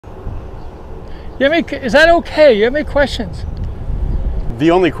Is that okay? You have any questions? The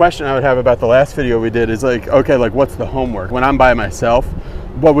only question I would have about the last video we did is like, okay, like what's the homework? When I'm by myself,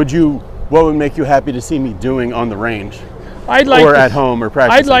 what would make you happy to see me doing on the range? Or at home or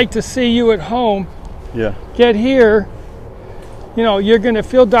practicing? I'd like to see you at home. Yeah. Get here. You know, you're going to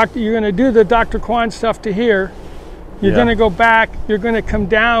feel you're going to do the Dr. Kwan stuff to here. You're going to go back, you're going to come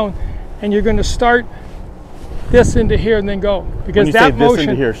down, and you're going to start this into here and then go. Because when you that say motion, this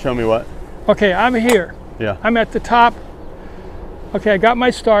into here, show me what? Okay, I'm here. Yeah. I'm at the top. Okay, I got my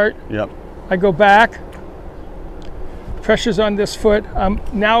start. Yep. I go back. Pressure's on this foot. I'm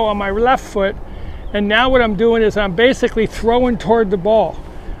now on my left foot. And now what I'm doing is I'm basically throwing toward the ball.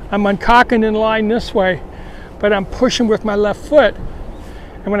 I'm uncocking in line this way, but I'm pushing with my left foot.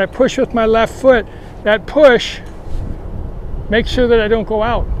 And when I push with my left foot, that push makes sure that I don't go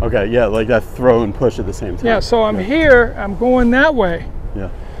out. Okay, yeah, like that throw and push at the same time. Yeah, so I'm here, I'm going that way. Yeah.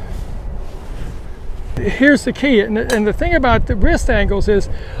 Here's the key, and the thing about the wrist angles is,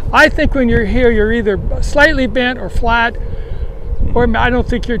 I think when you're here, you're either slightly bent or flat, or I don't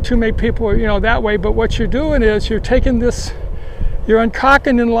think you're too many people, you know, that way, but what you're doing is you're taking this, you're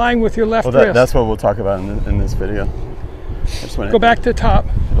uncocking in line with your left wrist. That's what we'll talk about in this video. Go back to the top.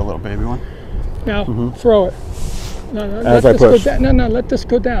 Hit a little baby one. Now, throw it. No, as I push. No, let this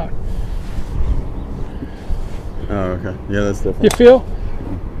go down. Oh, okay. Yeah, that's different. You feel?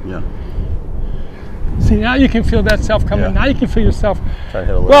 Yeah. See, now you can feel that self coming. Yeah. Now you can feel yourself. Try to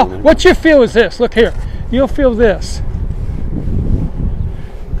hit a little well, what you feel is this. Look here. You'll feel this.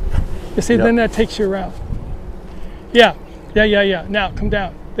 You see, then that takes you around. Yeah. Now, come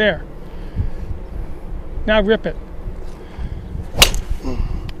down. There. Now rip it.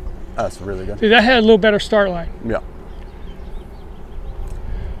 That's really good. See, that had a little better start line. Yeah.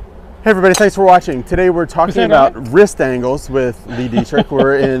 Hey everybody, thanks for watching. Today we're talking about wrist angles with Lee Deitrick.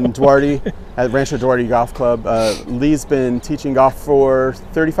 We're in Duarte at Rancho Duarte Golf Club. Lee's been teaching golf for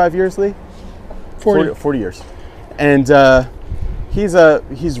 35 years, Lee? 40 years. And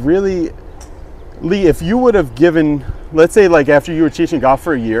he's really, Lee, if you would have given, let's say like after you were teaching golf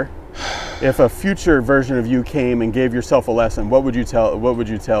for a year, if a future version of you came and gave yourself a lesson, what would you tell a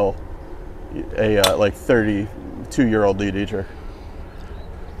like 32-year-old Lee Deitrick?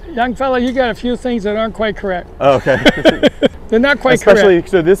 Young fella, you got a few things that aren't quite correct. Oh, okay. They're not quite especially, correct.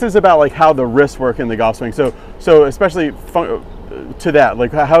 So this is about like how the wrists work in the golf swing. So especially to that,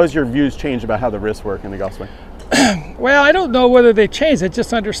 like how has your views changed about how the wrists work in the golf swing? Well, I don't know whether they change. I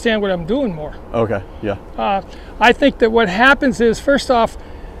just understand what I'm doing more. Okay, yeah. I think that what happens is, first off,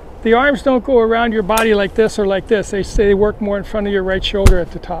 the arms don't go around your body like this or like this. They work more in front of your right shoulder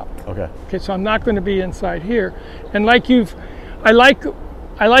at the top. Okay. Okay, so I'm not going to be inside here. And like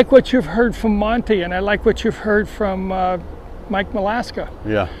I like what you've heard from Monty, and I like what you've heard from Mike Malaska.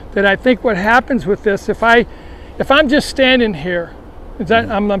 Yeah. That I think what happens with this, if I'm just standing here, is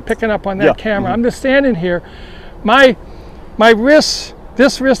that I'm picking up on that camera. I'm just standing here. My wrists,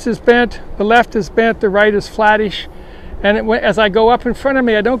 this wrist is bent, the left is bent, the right is flattish, and as I go up in front of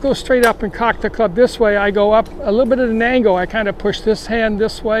me, I don't go straight up and cock the club this way. I go up a little bit at an angle. I kind of push this hand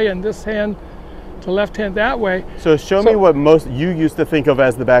this way and this hand, the left hand that way. So show me what most you used to think of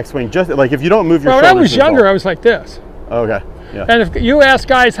as the backswing. Just like if you don't move your shoulders. When I was younger, I was like this. Okay. Yeah. And if you ask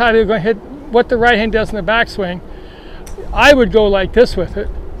guys how to go hit what the right hand does in the backswing, I would go like this with it.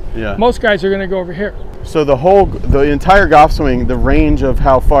 Yeah. Most guys are going to go over here. So the entire golf swing, the range of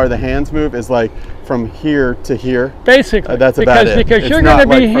how far the hands move is like from here to here. Basically. That's about it. Because you're going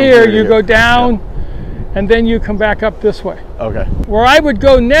to be here, you go down, and then you come back up this way. Okay. Where I would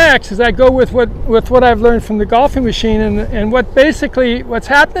go next is I go with what I've learned from the golfing machine, and what's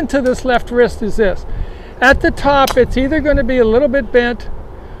happening to this left wrist is this. At the top, it's either going to be a little bit bent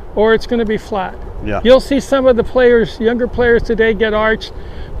or it's going to be flat. Yeah. You'll see some of the players, younger players today, get arched,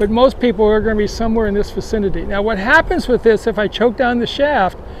 but most people are going to be somewhere in this vicinity. Now what happens with this, if I choke down the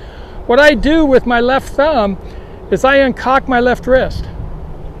shaft, what I do with my left thumb is I uncock my left wrist.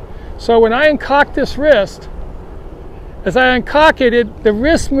 So when I uncock this wrist, as I uncock it, the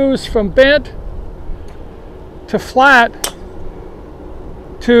wrist moves from bent to flat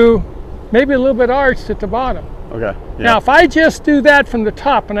to maybe a little bit arched at the bottom. Okay. Yeah. Now if I just do that from the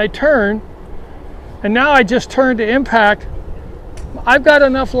top and I turn, and now I just turn to impact, I've got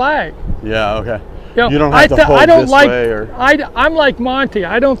enough lag. Yeah, okay. You know, you don't have to hold this way or... I'm like Monty.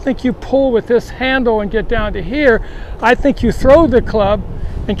 I don't think you pull with this handle and get down to here. I think you throw the club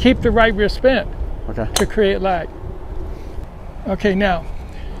and keep the right wrist bent to create lag. Okay, now,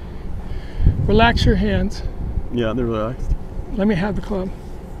 relax your hands. Yeah, they're relaxed. Let me have the club.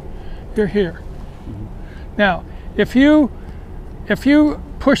 You're here. Now, if you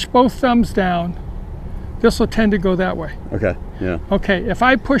push both thumbs down this will tend to go that way. Okay, yeah. Okay, if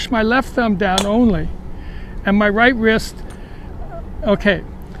I push my left thumb down only, and my right wrist, okay,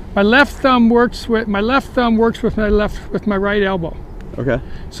 my left thumb works with my right elbow. Okay.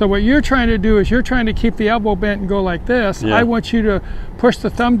 So what you're trying to do is you're trying to keep the elbow bent and go like this. Yeah. I want you to push the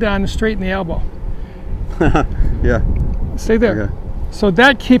thumb down and straighten the elbow. Yeah. Stay there. Okay. So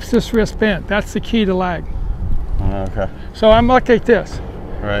that keeps this wrist bent. That's the key to lag. Okay. So I'm like this.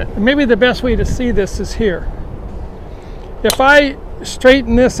 Right. Maybe the best way to see this is here. If I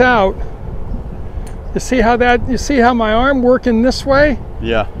straighten this out, you see how my arm working this way?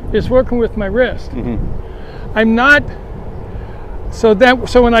 Yeah. Is working with my wrist. Mm-hmm. I'm not, so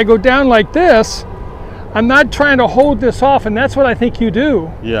when I go down like this, I'm not trying to hold this off, and that's what I think you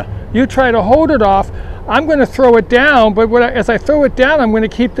do. Yeah. You try to hold it off. I'm going to throw it down, but as I throw it down, I'm going to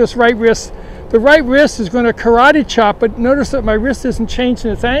keep this right wrist. The right wrist is going to karate chop, but notice that my wrist isn't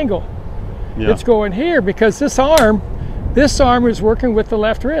changing its angle. Yeah. It's going here because this arm is working with the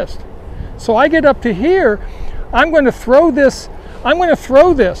left wrist. So I get up to here, I'm going to throw this.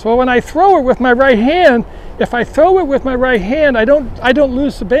 Well, when I throw it with my right hand, if I throw it with my right hand, I don't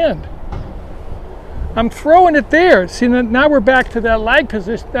lose the bend. I'm throwing it there. See, now we're back to that lag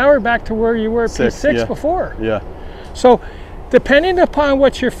position. Now we're back to where you were at P6 yeah. before. Yeah. So depending upon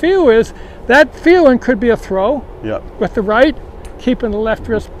what your feel is, that feeling could be a throw. Yep. With the right, keeping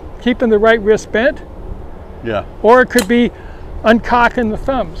the right wrist bent. Yeah. Or it could be uncocking the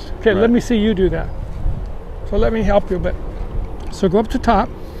thumbs. Okay, right. Let me see you do that. So let me help you a bit. So go up to top.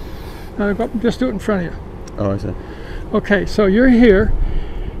 Now go up, just do it in front of you. Oh, I see. Okay, so you're here.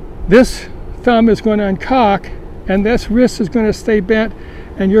 This thumb is going to uncock, and this wrist is going to stay bent,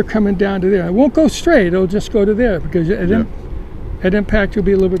 and you're coming down to there. It won't go straight, it'll just go to there because at impact you'll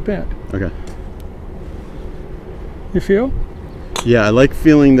be a little bit bent. Okay. You feel? Yeah, I like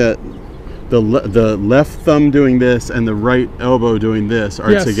feeling that the left thumb doing this and the right elbow doing this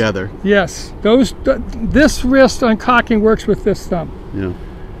are together. Yes. This wrist uncocking works with this thumb. Yeah.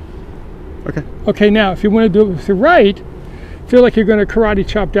 Okay. Okay, now if you want to do it with your right, feel like you're going to karate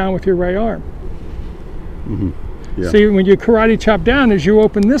chop down with your right arm. Mm-hmm. Yeah. See, when you karate chop down, as you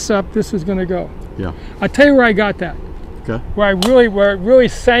open this up, this is going to go. Yeah. I'll tell you where I got that. Okay. Where it really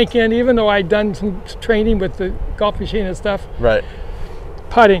sank in, even though I'd done some training with the golf machine and stuff. Right.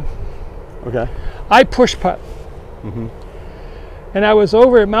 Putting. Okay. I push putt. Mm-hmm. And I was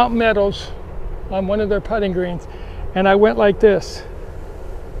over at Mountain Meadows on one of their putting greens, and I went like this.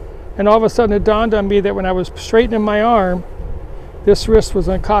 And all of a sudden it dawned on me that when I was straightening my arm, this wrist was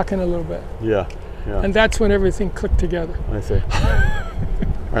uncocking a little bit. Yeah. Yeah. And that's when everything clicked together. I see. All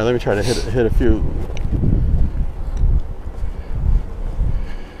right, let me try to hit a few.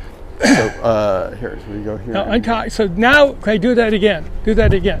 So here we go here. Now, so now, okay, do that again. Do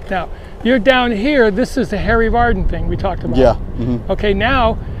that again. Now, you're down here. This is the Harry Vardon thing we talked about. Yeah. Mm-hmm. Okay,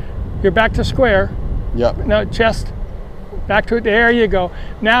 now you're back to square. Yep. Now chest, back to it. There you go.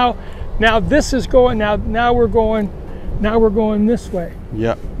 Now this is going. Now we're going. Now we're going this way.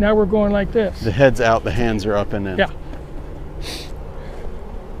 Yep. Now we're going like this. The head's out, the hands are up and in. Yeah.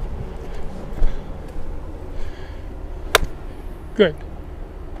 Good.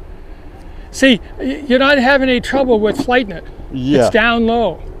 See, you're not having any trouble with flighting it. Yeah. It's down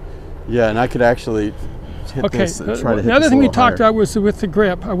low. Yeah, and I could actually hit this and try to hit the other this thing we higher. talked about was with the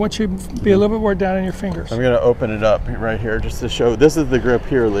grip. I want you to be a little bit more down on your fingers. I'm going to open it up right here just to show. This is the grip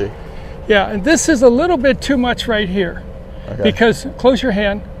here, Lee. Yeah, and this is a little bit too much right here. Okay. Because, close your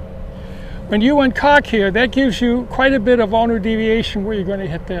hand. When you uncock here, that gives you quite a bit of ulnar deviation where you're going to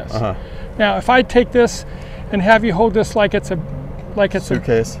hit this. Uh-huh. Now, if I take this and have you hold this like it's a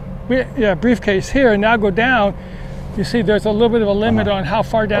suitcase. Briefcase here, and now go down, you see there's a little bit of a limit on how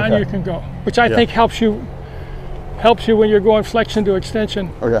far down you can go, which I think helps you when you're going flexion to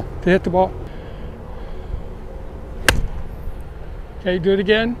extension to hit the ball. Okay, do it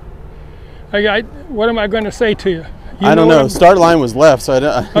again. What am I going to say to you? I don't know. Start line was left, so I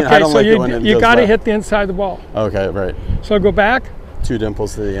don't like it when it you goes got to left. hit the inside of the ball. Okay, right. So go back. 2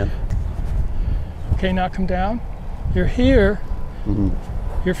 dimples to the end. Okay, now come down. You're here. Mm-hmm.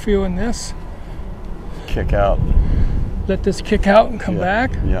 You're feeling this. Kick out. Let this kick out and come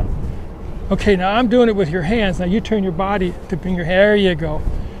back. Yeah. Okay, now I'm doing it with your hands. Now you turn your body to bring your hair. There you go.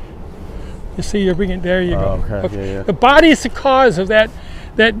 You see, you're bringing. There you go. Okay. Yeah. The body is the cause of that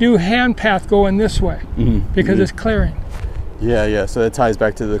new hand path going this way because it's clearing. Yeah. So it ties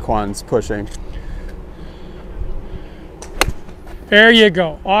back to the quads pushing. There you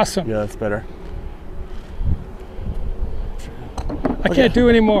go. Awesome. Yeah, that's better. I can't do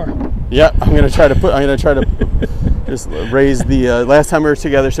any more. Yeah, I'm gonna try to just raise the last time we were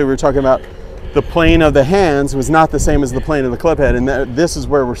together. So we were talking about the plane of the hands was not the same as the plane of the club head, and this is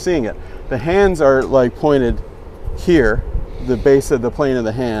where we're seeing it. The hands are like pointed here, the base of the plane of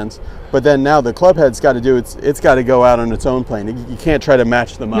the hands, but then now the club head's got to do it's got to go out on its own plane. You can't try to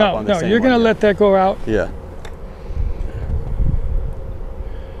match them up on the same. No, you're going to let that go out. Yeah.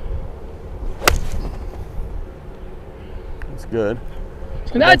 That's good.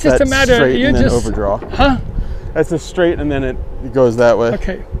 So now it's just a matter of you just overdraw. Huh? That's a straight, and then it goes that way.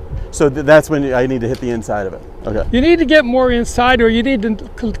 Okay. So that's when I need to hit the inside of it. Okay. You need to get more inside, or you need to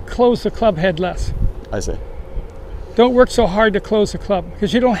close the club head less. I see. Don't work so hard to close the club,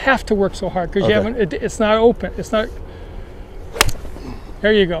 because you don't have to work so hard, because you haven't. It's not open. It's not.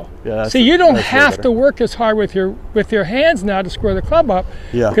 There you go. Yeah. See, you don't have to work as hard with your hands now to square the club up.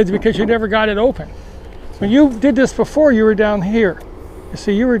 Yeah. Because you never got it open. When you did this before, you were down here. You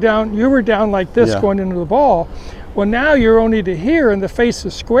see, you were down like this, going into the ball. Well, now you're only to here, and the face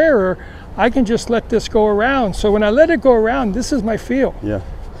is squarer. I can just let this go around. So when I let it go around, this is my feel. Yeah.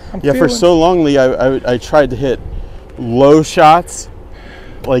 For so long, Lee, I tried to hit low shots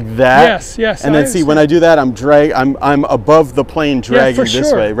like that. Yes. And then see, when I do that, I'm above the plane dragging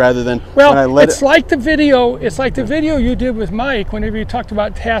this way rather than when I let it. It's like the video. It's like the video you did with Mike whenever you talked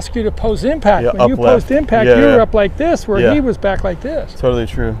about ask you to pose impact. Yeah, when you posed impact, you were up like this, where he was back like this. Totally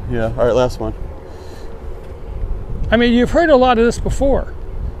true. Yeah. All right, last one. I mean, you've heard a lot of this before.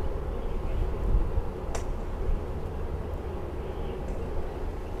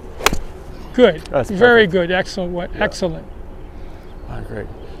 Good. That's very good. Excellent. Excellent. Oh, great.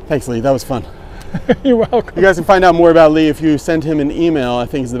 Thanks, Lee. That was fun. You're welcome. You guys can find out more about Lee if you send him an email. I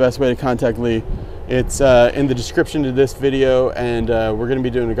think is the best way to contact Lee. It's in the description to this video, and we're going to be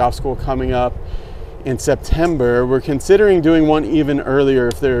doing a golf school coming up in September. We're considering doing one even earlier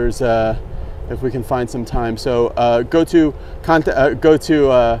if there's if we can find some time. So go to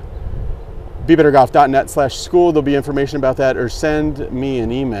BeBetterGolf.net/school. There'll be information about that, or send me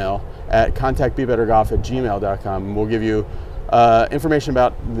an email at contactbebettergolf@gmail.com. We'll give you information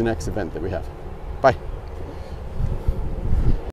about the next event that we have. Bye.